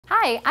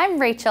Hi, I'm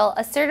Rachel,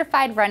 a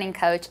certified running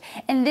coach,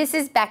 and this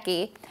is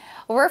Becky.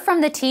 We're from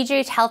the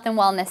TGH Health and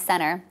Wellness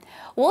Center.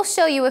 We'll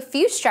show you a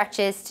few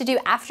stretches to do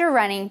after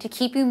running to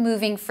keep you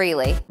moving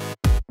freely.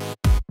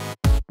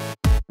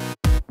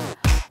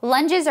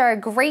 Lunges are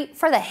great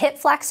for the hip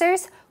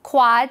flexors,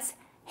 quads,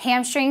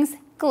 hamstrings,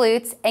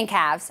 glutes, and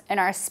calves, and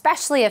are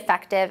especially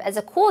effective as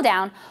a cool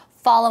down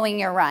following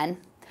your run.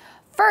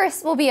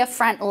 First will be a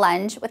front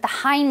lunge with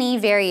a high knee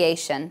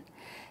variation.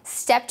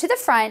 Step to the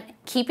front,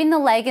 keeping the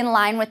leg in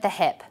line with the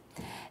hip.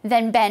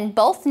 Then bend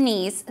both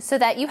knees so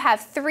that you have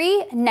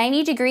 3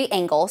 90-degree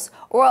angles,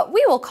 or what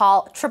we will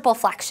call triple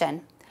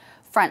flexion.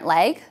 Front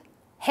leg,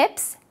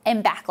 hips,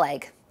 and back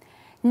leg.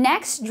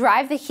 Next,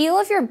 drive the heel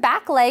of your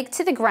back leg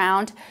to the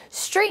ground,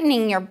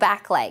 straightening your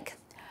back leg.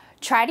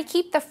 Try to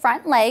keep the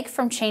front leg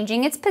from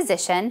changing its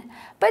position,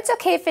 but it's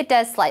okay if it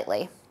does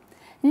slightly.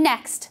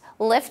 Next,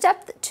 lift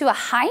up to a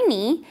high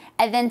knee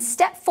and then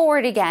step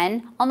forward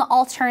again on the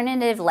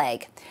alternative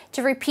leg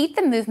to repeat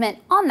the movement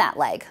on that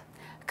leg.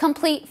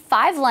 Complete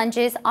 5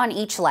 lunges on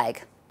each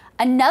leg.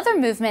 Another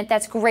movement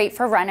that's great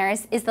for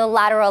runners is the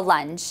lateral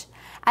lunge.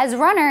 As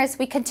runners,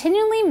 we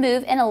continually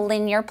move in a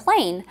linear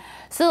plane,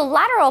 so the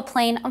lateral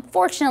plane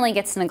unfortunately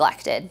gets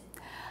neglected.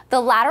 The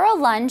lateral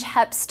lunge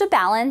helps to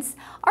balance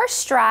our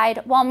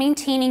stride while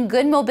maintaining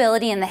good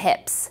mobility in the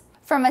hips.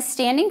 From a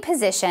standing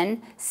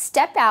position,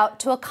 step out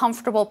to a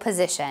comfortable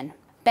position.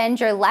 Bend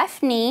your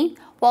left knee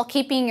while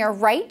keeping your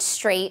right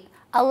straight,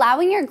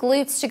 allowing your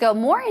glutes to go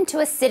more into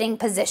a sitting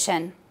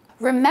position.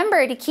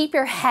 Remember to keep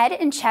your head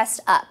and chest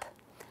up.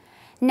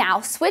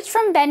 Now switch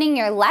from bending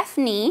your left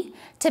knee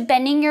to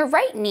bending your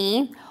right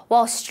knee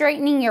while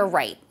straightening your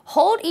right.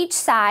 Hold each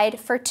side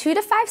for 2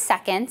 to 5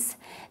 seconds,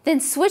 then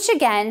switch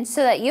again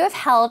so that you have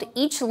held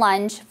each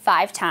lunge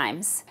 5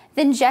 times.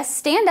 Then just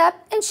stand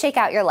up and shake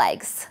out your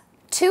legs.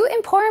 2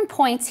 important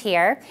points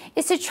here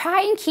is to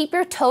try and keep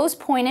your toes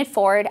pointed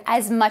forward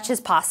as much as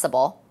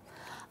possible.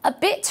 A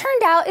bit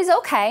turned out is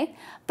okay,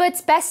 but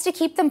it's best to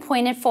keep them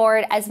pointed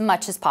forward as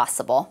much as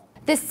possible.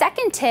 The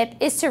second tip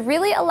is to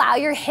really allow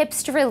your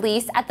hips to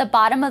release at the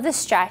bottom of the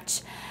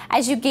stretch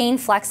as you gain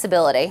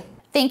flexibility.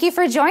 Thank you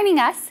for joining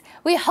us.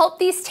 We hope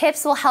these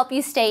tips will help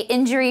you stay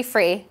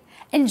injury-free.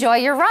 Enjoy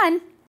your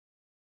run.